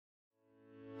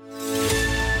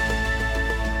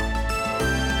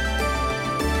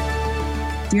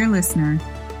Dear listener,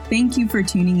 thank you for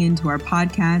tuning in to our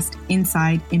podcast,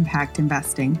 Inside Impact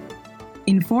Investing.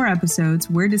 In 4 episodes,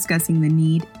 we're discussing the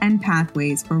need and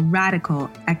pathways for radical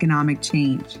economic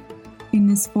change. In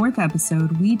this 4th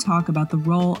episode, we talk about the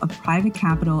role of private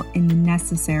capital in the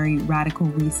necessary radical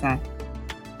reset.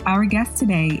 Our guest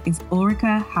today is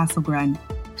Ulrika Hasselgren.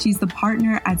 She's the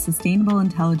partner at sustainable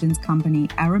intelligence company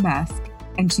Arabesque,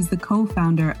 and she's the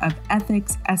co-founder of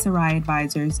Ethics SRI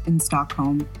Advisors in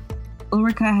Stockholm.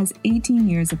 Ulrika has 18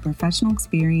 years of professional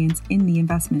experience in the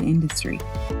investment industry.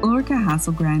 Ulrika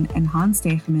Hasselgren and Hans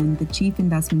Stegeman, the chief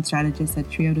investment strategist at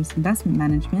Triodos Investment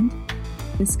Management,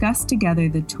 discuss together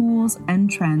the tools and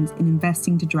trends in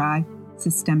investing to drive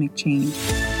systemic change.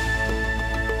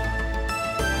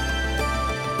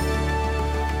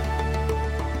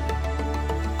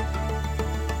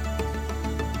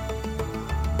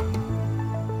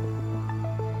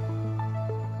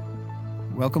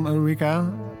 Welcome,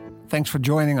 Ulrika. Thanks for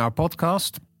joining our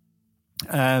podcast.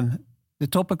 The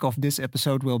topic of this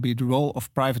episode will be the role of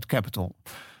private capital.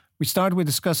 We start with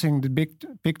discussing the big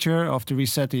picture of the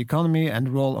reset the economy and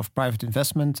the role of private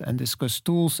investment, and discuss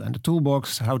tools and the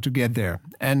toolbox, how to get there.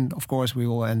 And of course, we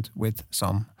will end with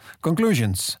some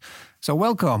conclusions. So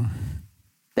welcome.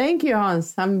 Thank you,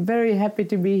 Hans. I'm very happy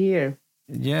to be here.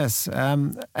 Yes,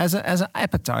 as an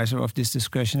appetizer of this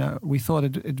discussion, we thought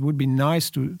it would be nice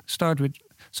to start with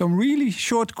some really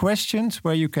short questions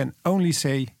where you can only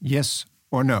say yes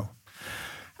or no.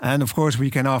 And of course,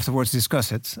 we can afterwards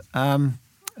discuss it.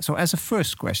 So as a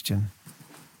first question,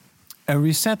 a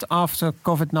reset after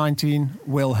COVID-19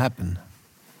 will happen?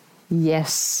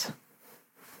 Yes.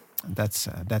 That's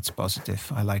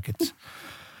positive. I like it.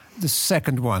 The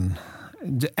second one,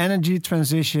 the energy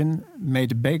transition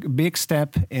made a big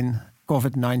step in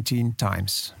COVID-19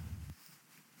 times.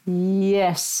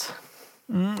 Yes.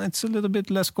 It's a little bit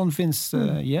less convinced,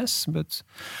 yes, but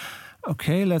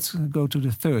okay, let's go to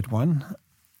the third one.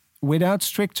 Without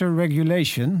stricter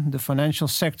regulation, the financial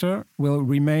sector will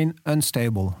remain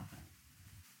unstable.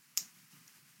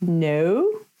 No.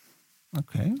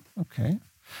 Okay.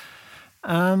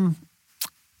 And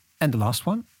the last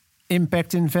one.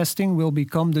 Impact investing will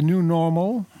become the new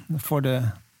normal for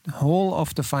the whole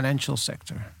of the financial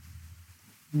sector.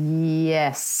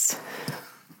 Yes.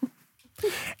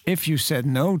 If you said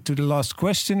no to the last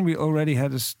question, we already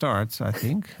had a start, I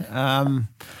think.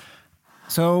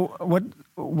 So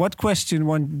what question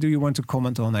do you want to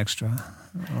comment on extra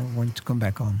or want to come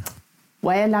back on?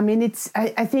 Well, I mean,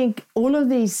 I think all of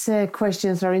these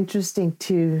questions are interesting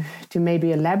to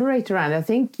maybe elaborate around. I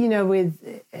think, with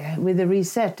the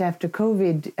reset after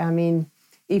COVID, I mean,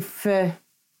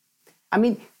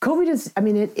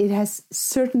 COVID it has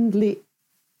certainly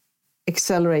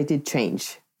accelerated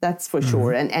change. That's for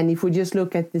sure. And if we just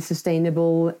look at the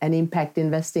sustainable and impact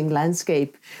investing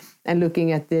landscape and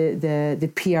looking at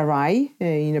the PRI,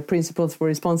 Principles for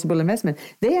Responsible Investment,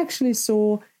 they actually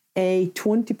saw a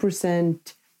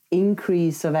 20%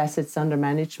 increase of assets under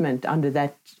management under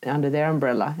their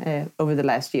umbrella over the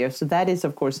last year. So that is,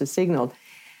 of course, a signal.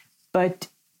 But,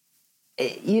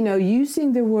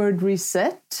 using the word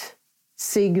reset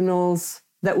signals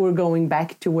that we're going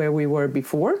back to where we were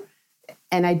before.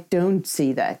 And I don't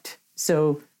see that.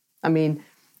 So, I mean,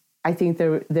 I think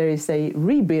there is a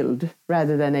rebuild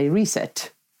rather than a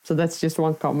reset. So that's just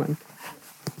one comment.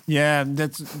 Yeah,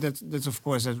 that's of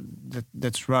course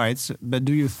that's right. But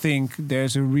do you think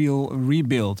there's a real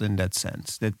rebuild in that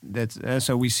sense?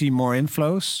 So we see more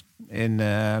inflows in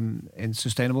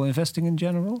sustainable investing in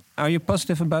general. Are you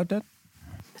positive about that?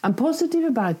 I'm positive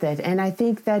about that, and I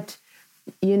think that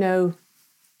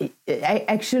I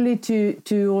actually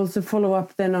to also follow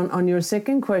up then on your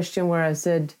second question where I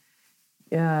said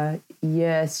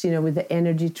yes, with the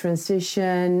energy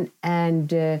transition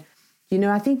and.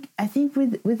 I think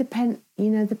with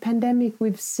the pandemic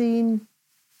we see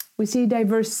a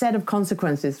diverse set of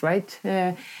consequences, right?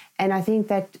 And I think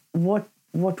that what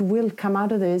will come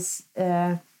out of this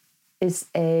is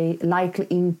a likely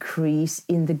increase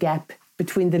in the gap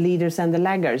between the leaders and the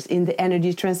laggards in the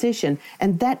energy transition,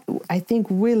 and that I think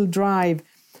will drive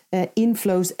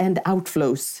inflows and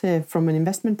outflows from an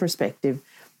investment perspective.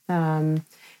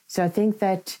 So I think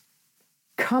that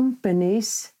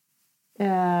companies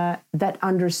that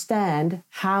understand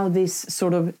how this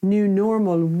sort of new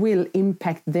normal will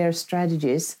impact their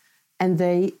strategies, and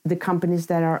the companies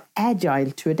that are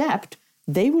agile to adapt,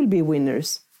 they will be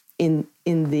winners in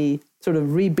the sort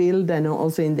of rebuild and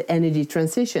also in the energy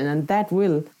transition, and that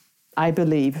will, I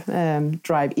believe,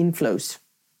 drive inflows.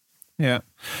 Yeah.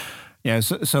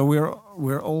 So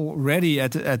we're already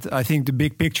at I think the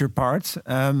big picture part.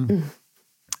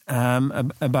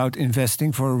 about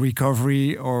investing for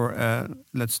recovery, or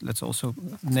let's also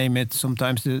name it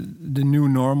sometimes the new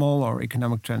normal or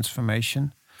economic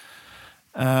transformation.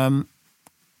 And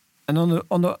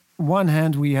on the one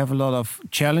hand, we have a lot of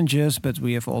challenges, but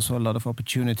we have also a lot of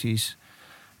opportunities.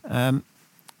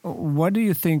 What do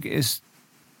you think is,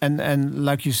 and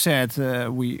like you said,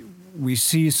 we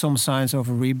see some signs of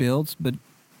a rebuild, but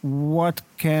what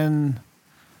can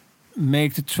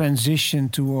make the transition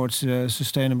towards a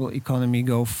sustainable economy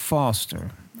go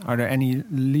faster? Are there any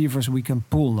levers we can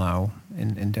pull now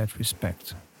in that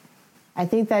respect? I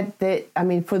think that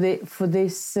for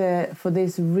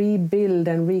this rebuild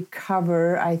and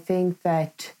recover, I think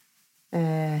that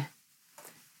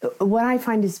what I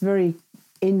find is very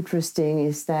interesting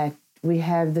is that we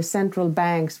have the central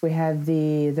banks, we have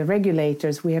the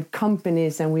regulators, we have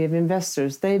companies, and we have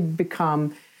investors. They've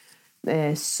become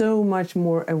so much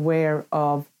more aware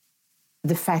of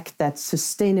the fact that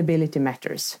sustainability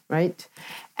matters, right?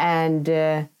 And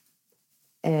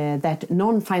that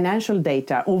non-financial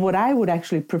data, or what I would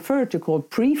actually prefer to call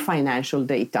pre-financial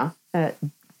data,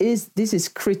 is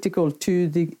critical to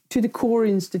the core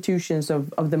institutions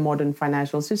of the modern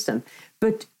financial system.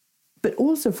 But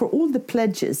also for all the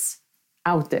pledges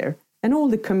out there and all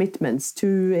the commitments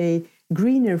to a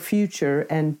greener future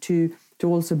and to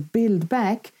also build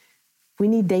back, we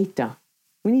need data.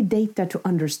 We need data to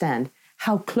understand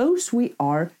how close we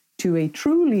are to a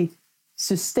truly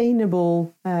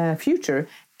sustainable future,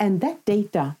 and that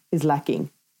data is lacking.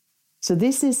 So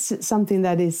this is something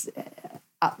that is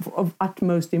of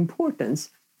utmost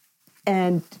importance.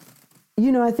 And,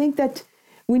 I think that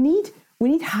we need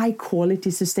high quality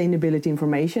sustainability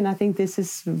information. I think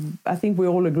we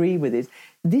all agree with it.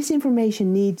 This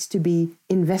information needs to be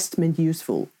investment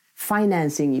useful,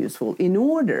 financing useful, in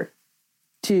order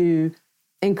to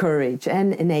encourage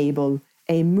and enable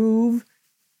a move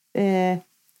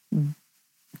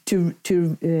to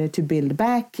build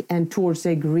back and towards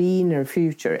a greener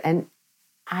future. And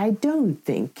I don't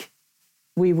think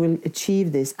we will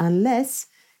achieve this unless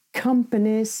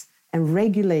companies and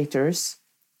regulators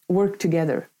work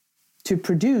together to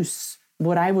produce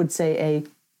what I would say a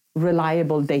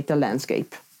reliable data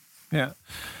landscape. Yeah,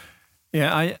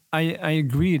 I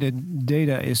agree that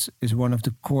data is one of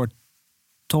the core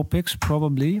topics,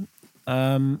 probably.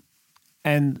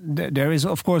 And there is,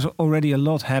 of course, already a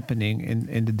lot happening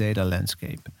in the data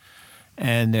landscape.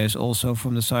 And there's also,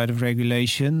 from the side of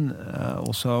regulation,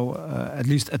 at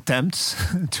least attempts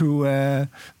to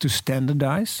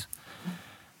standardize.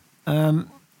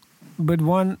 But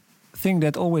one thing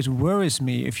that always worries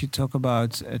me, if you talk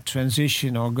about a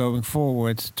transition or going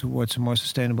forward towards a more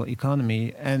sustainable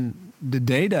economy, and the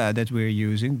data that we're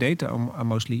using, data are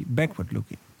mostly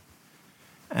backward-looking.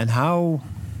 And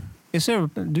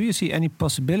do you see any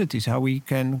possibilities how we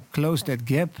can close that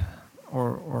gap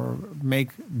or make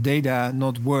data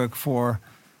not work for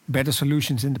better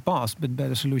solutions in the past, but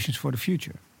better solutions for the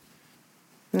future?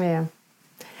 Yeah,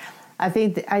 I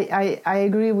think I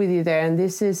agree with you there, and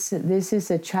this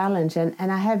is a challenge, and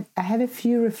I have a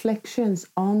few reflections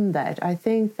on that. I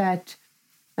think that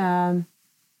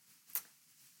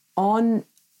on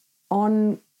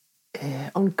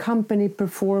company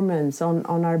performance, on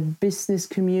our business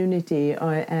community,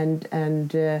 and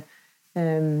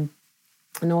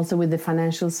also with the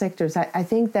financial sectors, I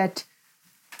think that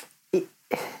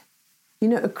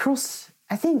across.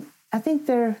 I think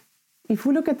there. If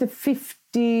we look at the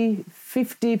 50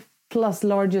 plus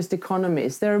largest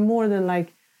economies, there are more than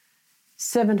like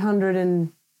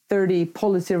 730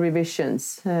 policy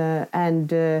revisions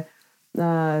and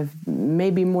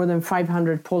maybe more than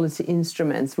 500 policy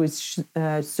instruments which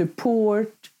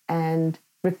support and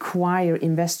require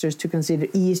investors to consider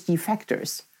ESG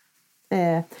factors.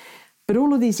 But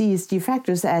all of these ESG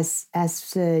factors,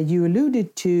 as you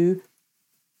alluded to,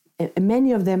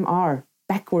 many of them are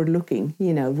backward-looking.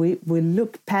 We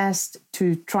look past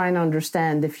to try and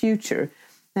understand the future.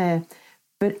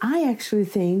 But I actually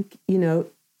think, in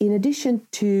addition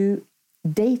to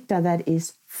data that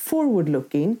is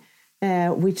forward-looking,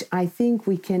 which I think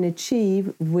we can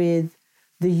achieve with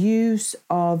the use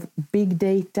of big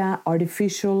data,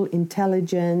 artificial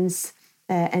intelligence,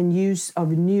 and use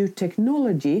of new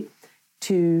technology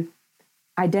to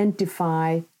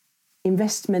identify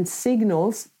investment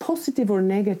signals, positive or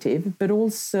negative, but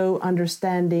also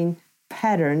understanding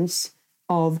patterns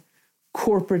of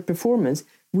corporate performance.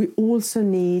 We also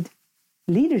need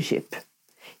leadership.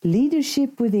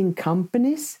 Leadership within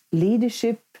companies,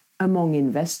 leadership among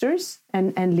investors,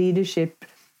 and leadership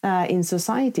in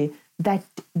society that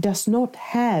does not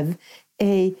have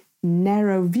a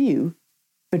narrow view,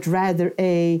 but rather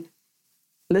a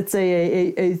let's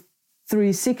say, a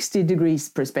 360 degrees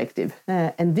perspective.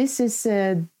 And this is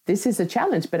a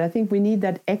challenge, but I think we need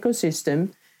that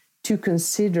ecosystem to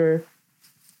consider,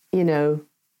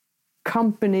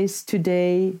 companies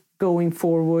today going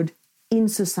forward in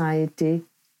society,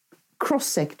 cross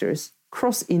sectors,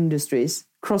 cross industries,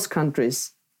 cross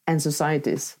countries and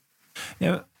societies.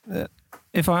 Yeah.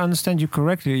 If I understand you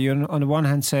correctly, you on the one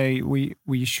hand say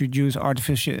we should use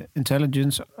artificial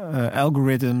intelligence,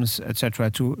 algorithms, etc.,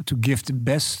 to give the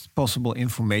best possible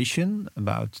information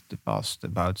about the past,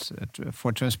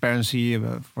 for transparency,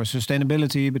 for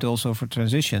sustainability, but also for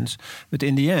transitions. But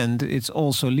in the end, it's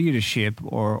also leadership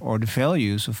or the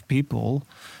values of people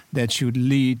that should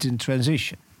lead in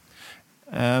transition.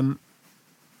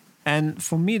 And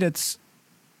for me, that's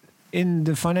in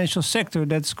the financial sector,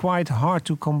 that's quite hard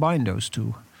to combine those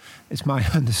two. It's my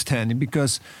understanding,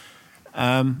 because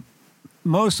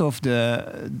most of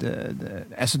the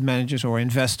asset managers or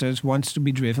investors wants to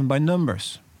be driven by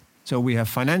numbers. So we have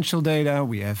financial data,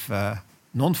 we have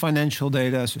non-financial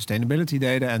data, sustainability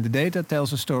data, and the data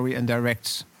tells a story and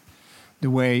directs the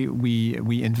way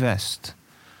we invest.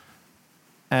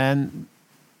 And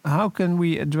how can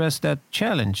we address that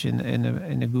challenge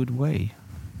in a good way?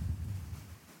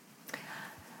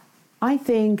 I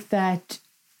think that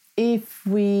if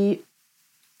we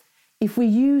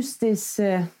use this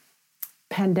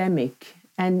pandemic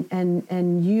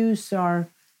and use our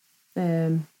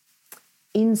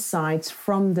insights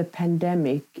from the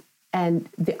pandemic and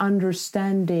the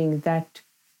understanding that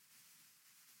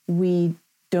we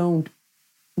don't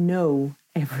know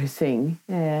everything,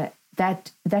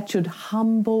 that should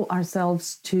humble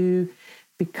ourselves to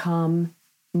become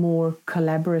more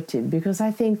collaborative, because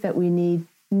I think that we need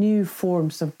new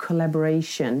forms of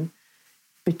collaboration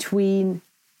between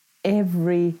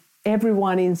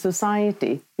everyone in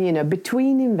society,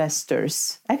 between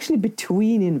investors,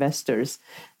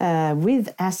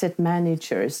 with asset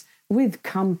managers, with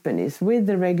companies, with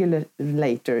the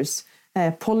regulators,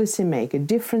 policymakers,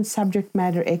 different subject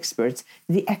matter experts,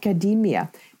 the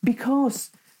academia, because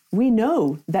we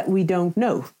know that we don't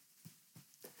know,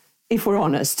 if we're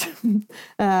honest.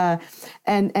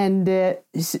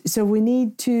 So we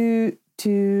need to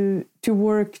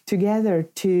work together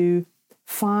to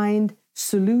find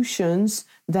solutions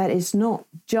that is not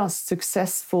just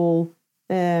successful,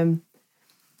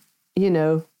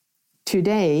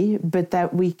 today, but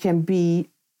that we can be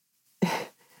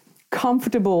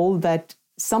comfortable that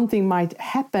something might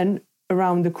happen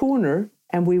around the corner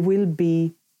and we will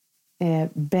be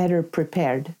better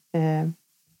prepared. Yeah.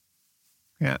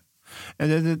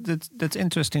 And that's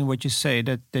interesting what you say,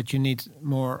 that you need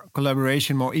more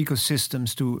collaboration, more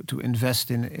ecosystems to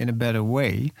invest in a better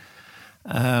way.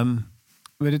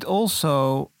 But it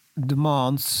also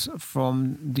demands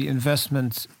from the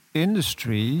investment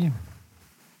industry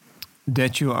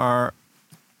that you are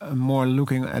more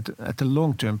looking at the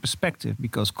long-term perspective,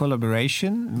 because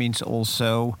collaboration means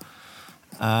also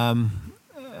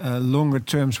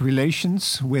longer-term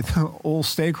relations with all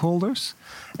stakeholders,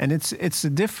 and it's a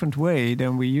different way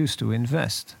than we used to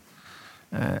invest.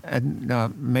 And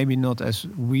maybe not as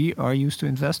we are used to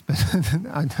invest, but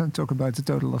I don't talk about the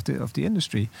total of the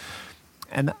industry.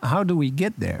 And how do we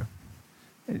get there?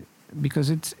 Because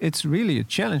it's really a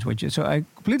challenge. So I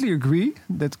completely agree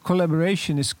that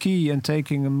collaboration is key, and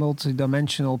taking a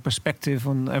multi-dimensional perspective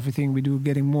on everything we do,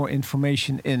 getting more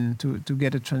information in to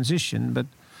get a transition. But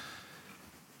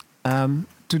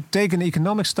to take an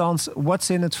economic stance, what's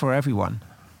in it for everyone?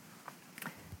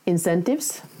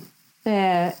 Incentives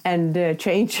and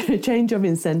change of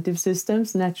incentive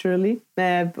systems, naturally.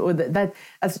 That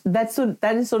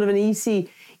is sort of an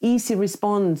easy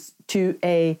response to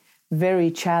a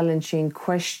very challenging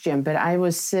question. But I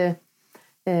was,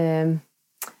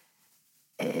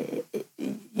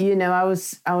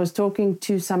 I was talking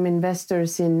to some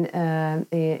investors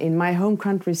in my home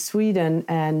country, Sweden,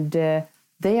 and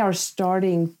they are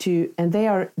starting to, and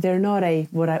they're not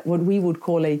what we would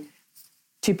call a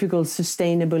typical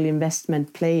sustainable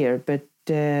investment player, but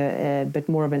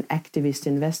more of an activist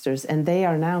investors, and they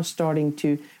are now starting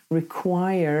to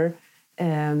require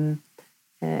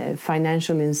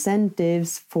financial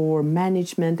incentives for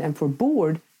management and for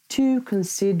board to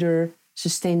consider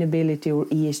sustainability or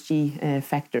ESG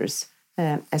factors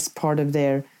as part of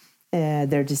their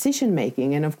decision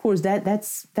making. And of course,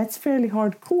 that's fairly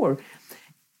hardcore.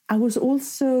 I was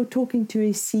also talking to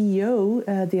a CEO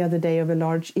the other day of a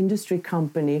large industry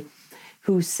company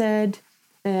who said,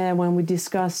 when we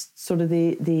discussed sort of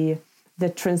the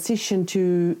transition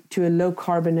to a low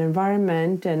carbon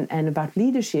environment and about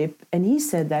leadership, and he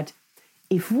said that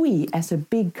if we as a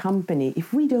big company,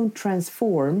 if we don't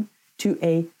transform to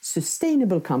a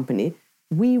sustainable company,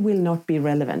 we will not be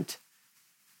relevant.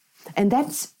 And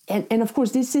that's and of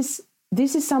course this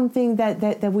is something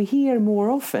that we hear more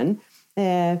often.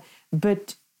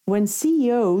 But when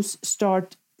CEOs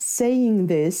start saying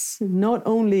this, not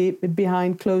only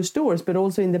behind closed doors but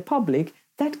also in the public,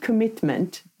 that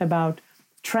commitment about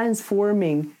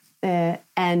transforming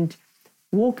and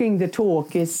walking the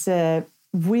talk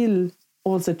will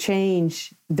also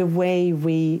change the way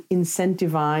we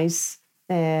incentivize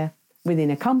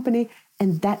within a company,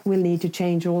 and that will need to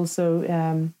change also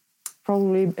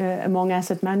probably among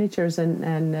asset managers and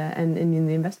in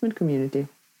the investment community.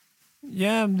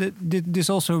 Yeah, this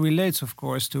also relates, of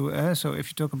course, to so if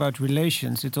you talk about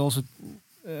relations, it also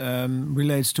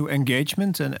relates to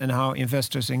engagement and how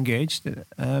investors engage.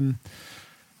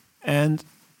 And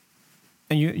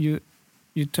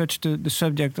you touched the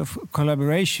subject of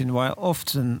collaboration, while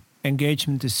often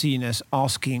engagement is seen as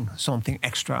asking something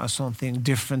extra, something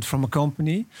different from a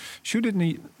company. Should it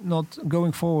not,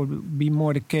 going forward, be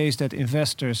more the case that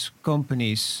investors,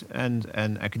 companies, and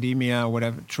academia, or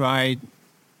whatever, try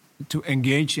to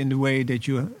engage in the way that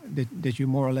you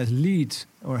more or less lead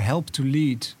or help to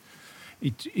lead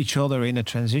each other in a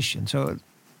transition? So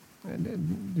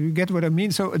do you get what I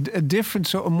mean? So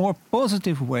a more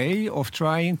positive way of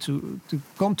trying to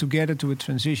come together to a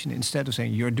transition, instead of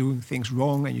saying you're doing things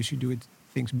wrong and you should do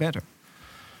things better.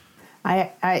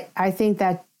 I think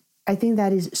that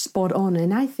is spot on,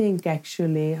 and I think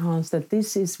actually, Hans, that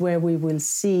this is where we will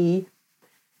see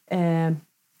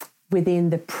within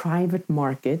the private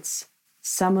markets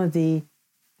some of the,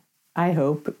 I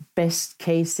hope, best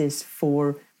cases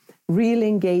for real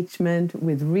engagement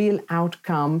with real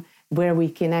outcome, where we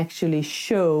can actually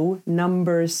show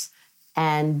numbers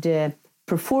and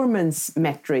performance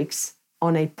metrics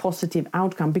on a positive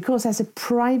outcome. Because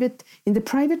in the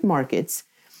private markets,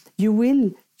 you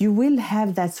will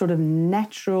have that sort of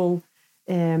natural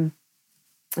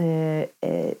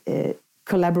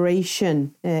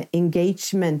collaboration,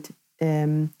 engagement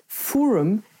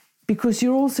forum, because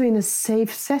you're also in a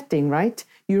safe setting, right?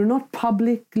 You're not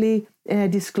publicly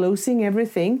disclosing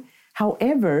everything.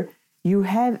 However, you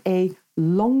have a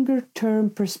longer term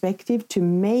perspective to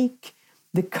make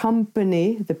the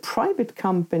company, the private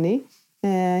company,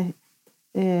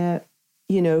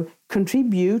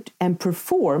 contribute and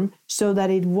perform, so that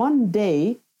it one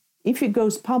day, if it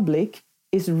goes public,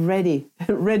 is ready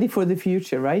for the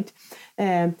future, right?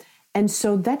 And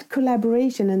so that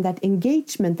collaboration and that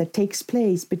engagement that takes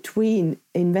place between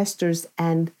investors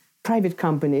and private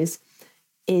companies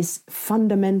is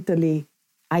fundamentally,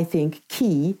 I think,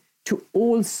 key to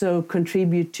also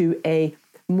contribute to a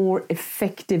more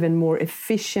effective and more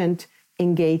efficient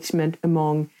engagement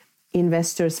among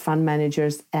investors, fund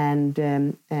managers, and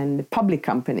public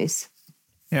companies.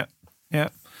 Yeah.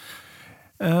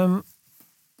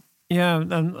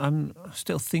 I'm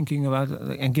still thinking about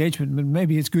engagement, but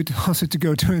maybe it's good also to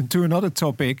go to another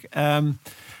topic, and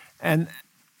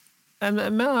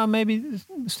maybe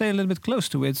stay a little bit close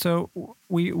to it. So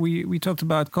we talked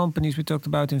about companies, we talked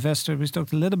about investors, we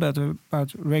talked a little bit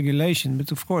about regulation,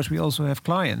 but of course we also have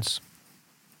clients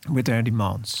with their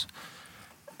demands.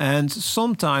 And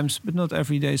sometimes, but not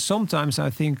every day, sometimes I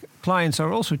think clients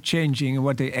are also changing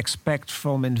what they expect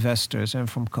from investors and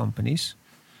from companies.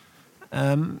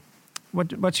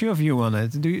 What's your view on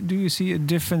it? Do you see a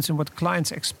difference in what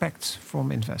clients expect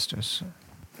from investors?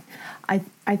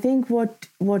 I think what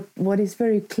is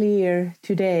very clear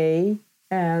today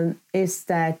is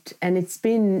that, and it's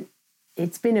been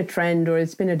a trend, or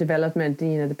it's been a development,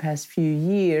 the past few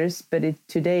years, but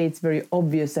today it's very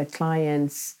obvious that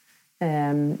clients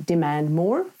demand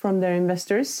more from their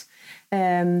investors,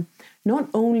 not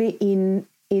only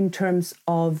in terms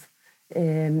of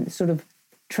sort of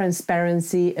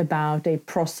transparency about a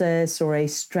process or a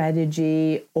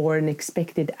strategy or an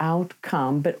expected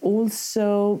outcome, but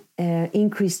also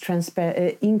increased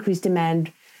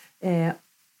demand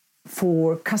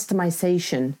for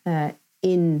customization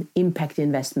in impact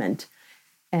investment.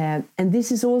 And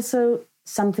this is also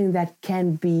something that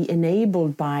can be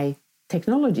enabled by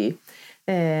technology.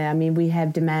 We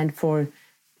have demand for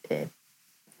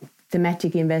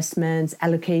thematic investments,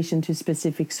 allocation to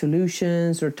specific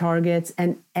solutions or targets.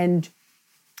 And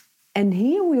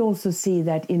here we also see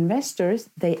that investors,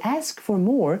 they ask for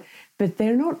more, but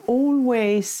they're not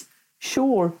always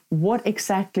sure what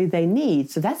exactly they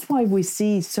need. So that's why we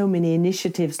see so many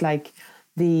initiatives like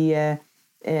the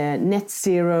Net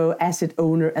Zero Asset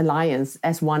Owner Alliance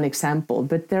as one example.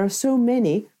 But there are so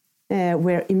many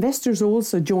where investors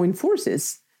also join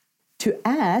forces to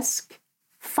ask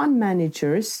fund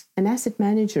managers and asset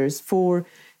managers for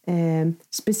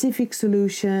specific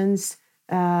solutions,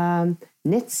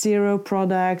 net zero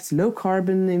products, low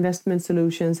carbon investment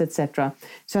solutions, etc.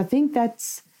 So I think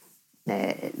that's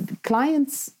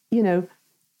clients,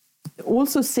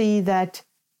 also see that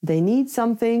they need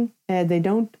something. They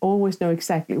don't always know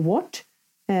exactly what,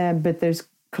 but there's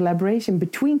collaboration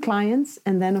between clients,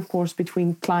 and then of course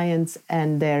between clients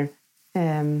and their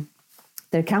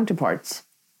counterparts.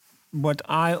 What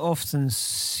I often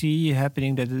see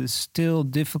happening, that it is still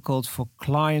difficult for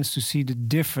clients to see the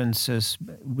differences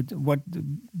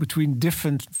between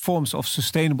different forms of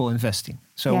sustainable investing.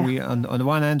 So we on the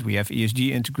one hand we have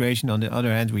ESG integration, on the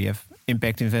other hand we have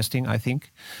impact investing, I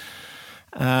think.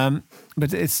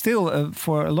 But it's still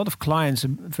for a lot of clients a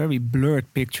very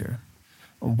blurred picture.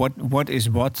 What is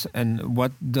what, and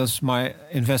what does my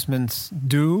investment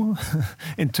do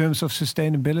in terms of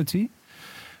sustainability?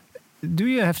 Do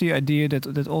you have the idea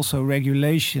that also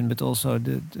regulation, but also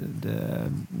the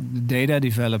data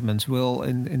developments will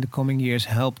in the coming years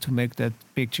help to make that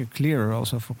picture clearer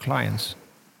also for clients?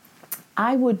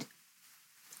 I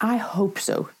hope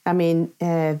so. I mean,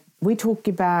 we talk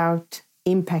about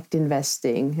impact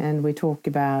investing and we talk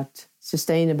about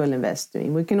sustainable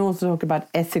investing. We can also talk about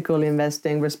ethical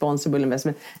investing, responsible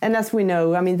investment. And as we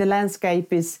know, I mean, the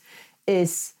landscape is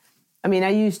I mean, I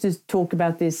used to talk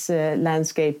about this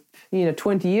landscape,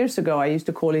 20 years ago. I used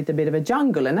to call it a bit of a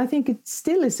jungle, and I think it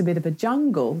still is a bit of a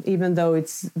jungle, even though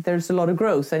there's a lot of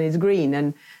growth and it's green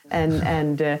and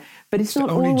but it's not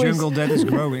the only always, jungle that is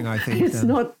growing. I think it's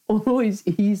not always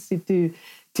easy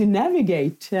to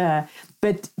navigate.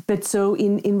 But so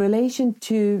in relation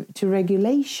to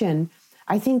regulation,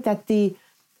 I think that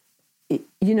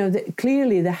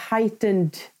clearly the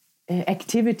heightened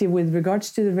activity with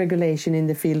regards to the regulation in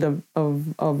the field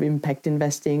of impact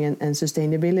investing and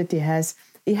sustainability has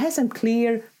some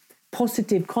clear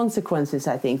positive consequences.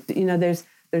 I think there's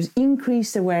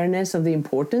increased awareness of the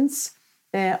importance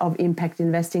of impact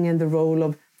investing and the role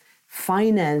of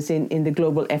finance in the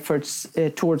global efforts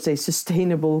towards a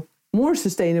more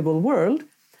sustainable world.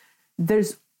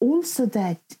 There's also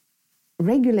that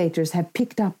regulators have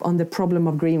picked up on the problem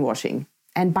of greenwashing,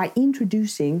 and by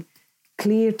introducing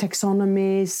clear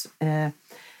taxonomies,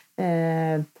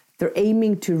 they're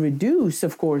aiming to reduce,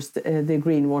 of course, the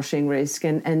greenwashing risk,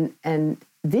 and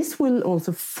this will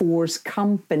also force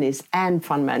companies and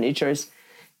fund managers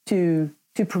to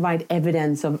provide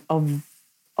evidence of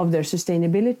their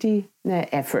sustainability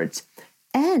efforts.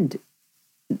 And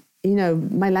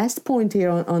my last point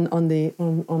here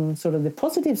on sort of the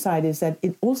positive side is that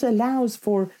it also allows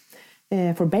for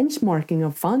benchmarking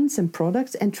of funds and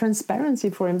products and transparency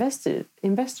for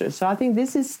investors. So I think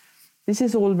this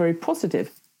is all very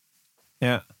positive.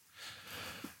 Yeah,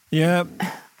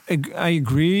 I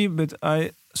agree, but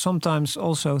I sometimes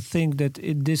also think that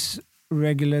this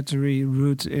regulatory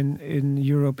route in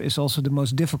Europe is also the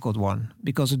most difficult one,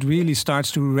 because it really starts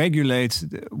to regulate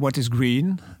what is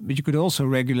green, but you could also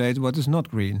regulate what is not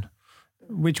green,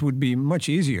 which would be much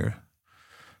easier.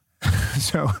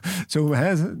 And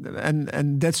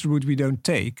that's the route we don't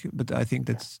take. But I think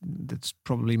that's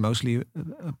probably mostly a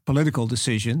political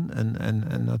decision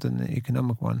and not an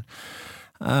economic one.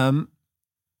 But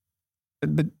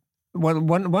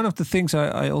one of the things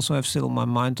I also have still in my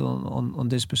mind on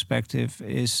this perspective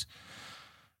is,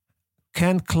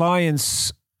 can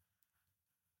clients,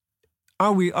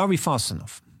 are we fast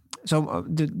enough? So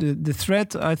the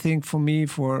threat, I think, for me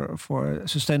for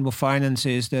sustainable finance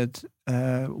is that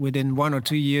within 1 or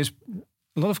 2 years,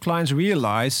 a lot of clients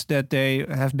realize that they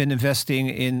have been investing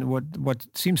in what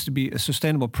seems to be a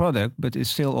sustainable product, but is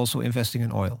still also investing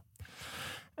in oil.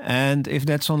 And if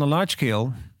that's on a large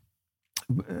scale,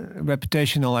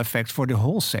 reputational effects for the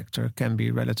whole sector can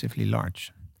be relatively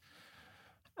large.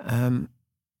 Am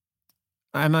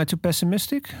I too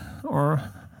pessimistic, or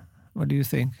what do you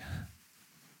think?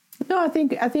 No, I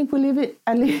think we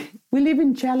live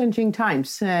in challenging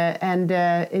times, and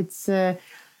it's I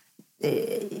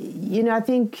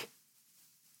think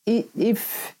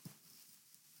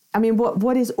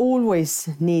what is always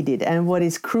needed and what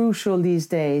is crucial these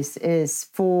days is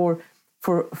for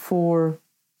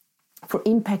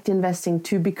impact investing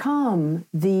to become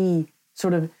the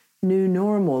sort of new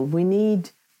normal. We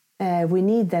need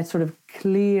that sort of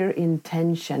clear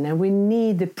intention, and we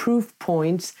need the proof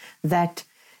points that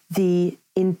the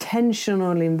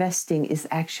intentional investing is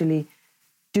actually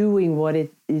doing what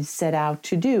it is set out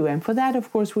to do. And for that, of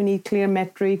course, we need clear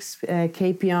metrics,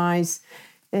 KPIs,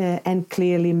 and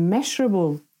clearly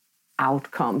measurable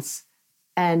outcomes.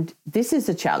 And this is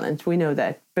a challenge, we know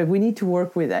that, but we need to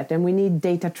work with that, and we need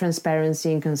data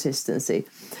transparency and consistency.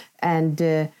 And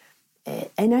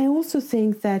I also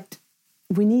think that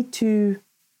we need to,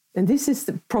 and this is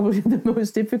probably the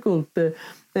most difficult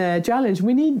challenge.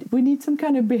 We need some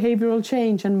kind of behavioral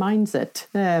change and mindset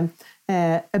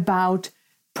about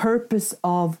purpose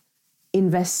of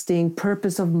investing,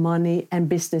 purpose of money and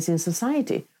business in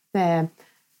society. And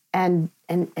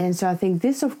so I think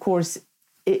this, of course,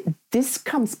 this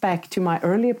comes back to my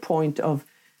earlier point of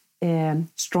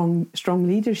strong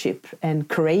leadership and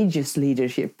courageous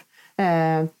leadership.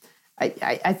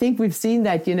 I think we've seen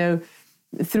that,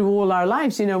 through all our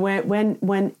lives.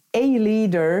 When a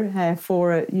leader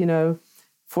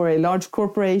for a large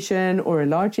corporation or a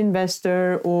large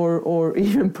investor or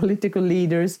even political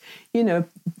leaders,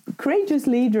 courageous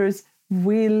leaders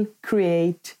will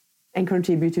create and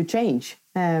contribute to change.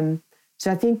 So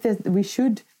I think that we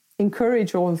should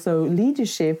encourage also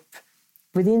leadership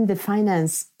within the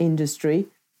finance industry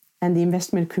and the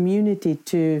investment community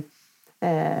to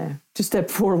step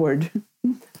forward.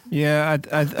 Yeah,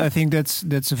 I think that's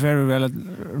a very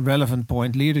relevant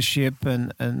point. Leadership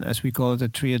and as we call it, a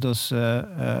Triodos,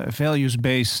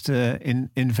 values-based in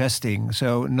investing.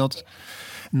 So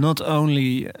not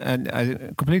only, and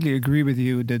I completely agree with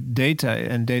you that data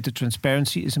and data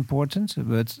transparency is important,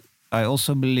 but I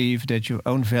also believe that your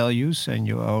own values and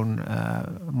your own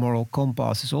moral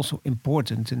compass is also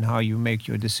important in how you make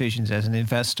your decisions as an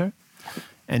investor.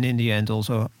 And in the end,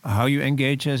 also how you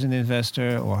engage as an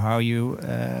investor or how you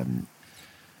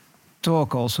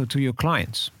talk also to your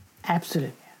clients.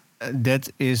 Absolutely. That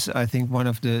is, I think, one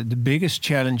of the biggest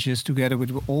challenges, together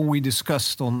with all we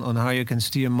discussed on how you can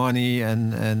steer money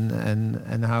and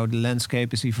how the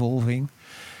landscape is evolving.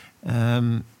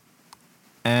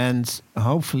 And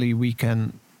hopefully we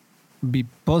can be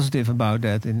positive about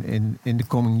that in the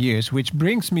coming years, which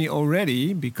brings me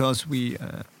already, because we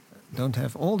don't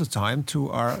have all the time, to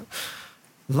our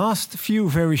last few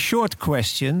very short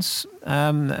questions.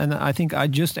 And I think I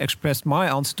just expressed my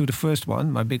answer to the first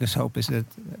one. My biggest hope is that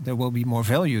there will be more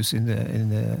values in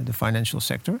the financial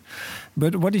sector.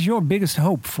 But what is your biggest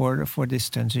hope for this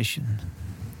transition?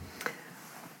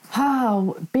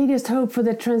 Biggest hope for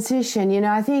the transition.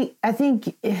 I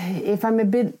think if I'm a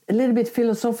little bit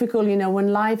philosophical,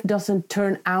 when life doesn't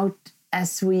turn out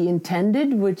as we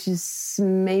intended, which is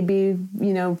maybe,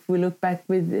 if we look back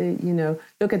with,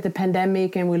 look at the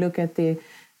pandemic and we look at the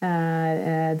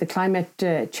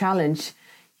climate challenge,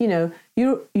 you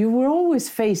were always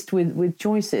faced with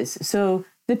choices. So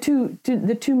the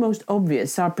two most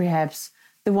obvious are perhaps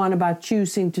the one about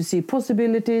choosing to see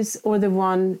possibilities or the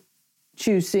one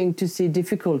choosing to see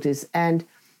difficulties. And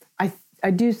I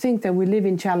do think that we live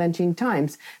in challenging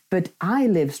times, but I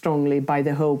live strongly by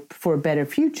the hope for a better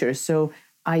future. So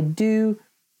I do,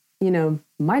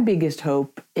 my biggest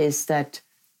hope is that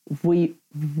we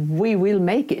will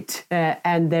make it,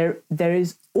 and there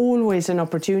is always an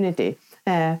opportunity.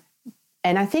 And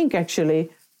I think actually,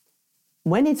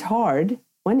 when it's hard,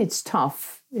 when it's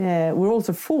tough, we're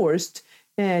also forced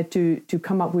to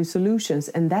come up with solutions,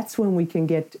 and that's when we can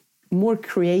get more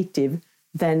creative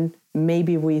than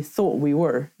maybe we thought we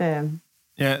were.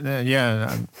 Yeah,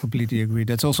 I completely agree.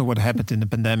 That's also what happened in the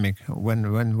pandemic.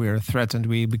 When we're threatened,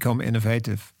 we become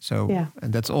innovative. So, yeah.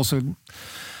 And that's also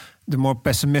the more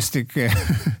pessimistic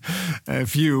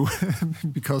view,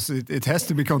 because it has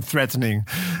to become threatening.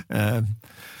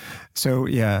 So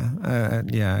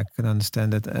I can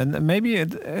understand that. And maybe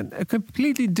a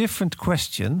completely different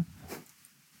question.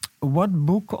 What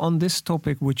book on this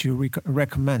topic would you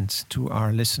recommend to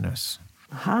our listeners?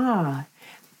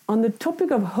 On the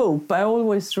topic of hope, I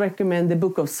always recommend the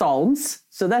book of Psalms.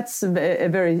 So that's a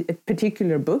very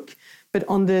particular book. But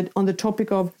on the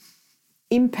topic of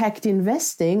impact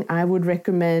investing, I would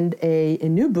recommend a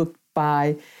new book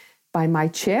by my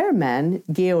chairman,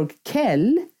 Georg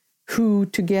Kell, who,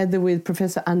 together with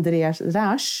Professor Andreas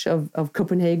Rasch of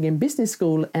Copenhagen Business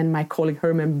School and my colleague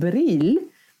Herman Brill,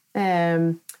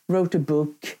 wrote a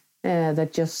book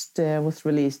that just was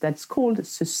released that's called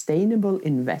Sustainable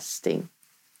Investing.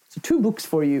 So 2 books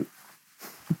for you.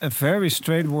 A very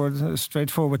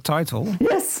straightforward title.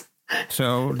 Yes.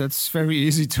 So that's very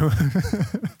easy to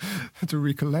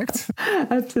recollect.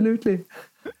 Absolutely.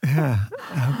 Yeah.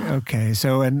 Okay.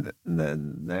 So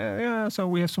so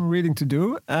we have some reading to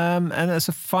do. And as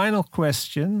a final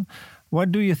question,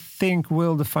 what do you think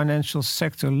will the financial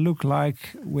sector look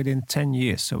like within 10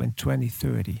 years? So in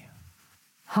 2030.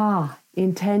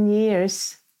 In 10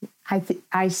 years,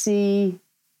 I see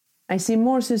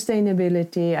more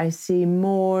sustainability. I see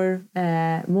more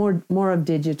of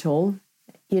digital.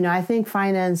 I think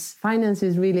finance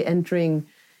is really entering,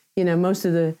 most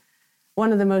of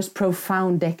one of the most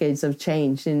profound decades of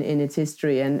change in its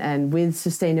history, and with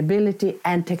sustainability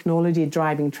and technology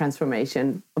driving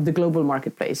transformation of the global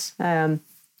marketplace.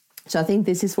 So I think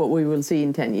this is what we will see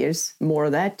in 10 years, more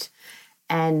of that.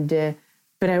 And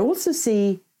but I also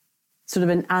see sort of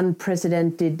an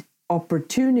unprecedented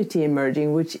opportunity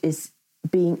emerging, which is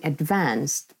being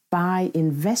advanced by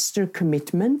investor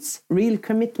commitments, real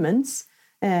commitments,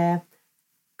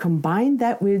 combine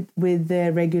that with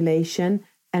the regulation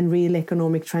and real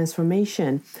economic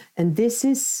transformation. And this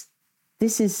is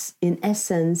in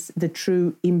essence the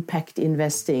true impact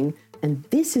investing. And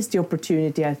this is the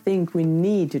opportunity I think we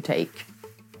need to take.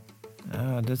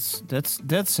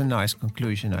 That's a nice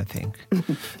conclusion, I think.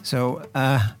 So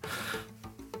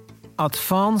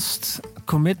advanced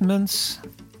commitments,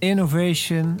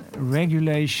 innovation,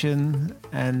 regulation,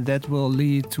 and that will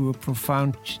lead to a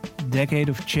profound decade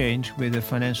of change with a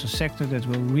financial sector that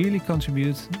will really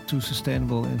contribute to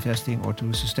sustainable investing or to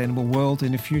a sustainable world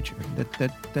in the future.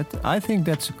 That I think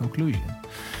that's a conclusion.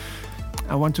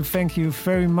 I want to thank you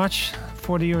very much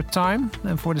for your time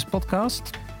and for this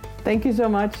podcast. Thank you so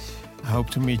much. I hope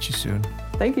to meet you soon.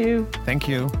 Thank you. Thank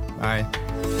you. Bye.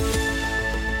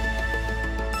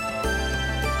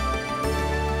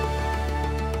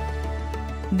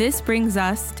 This brings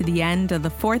us to the end of the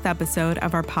 4th episode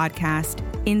of our podcast,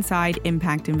 Inside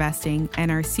Impact Investing, and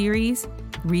our series,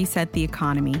 Reset the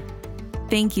Economy.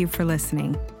 Thank you for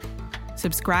listening.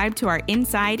 Subscribe to our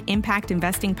Inside Impact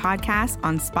Investing podcast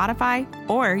on Spotify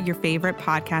or your favorite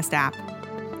podcast app.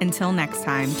 Until next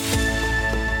time.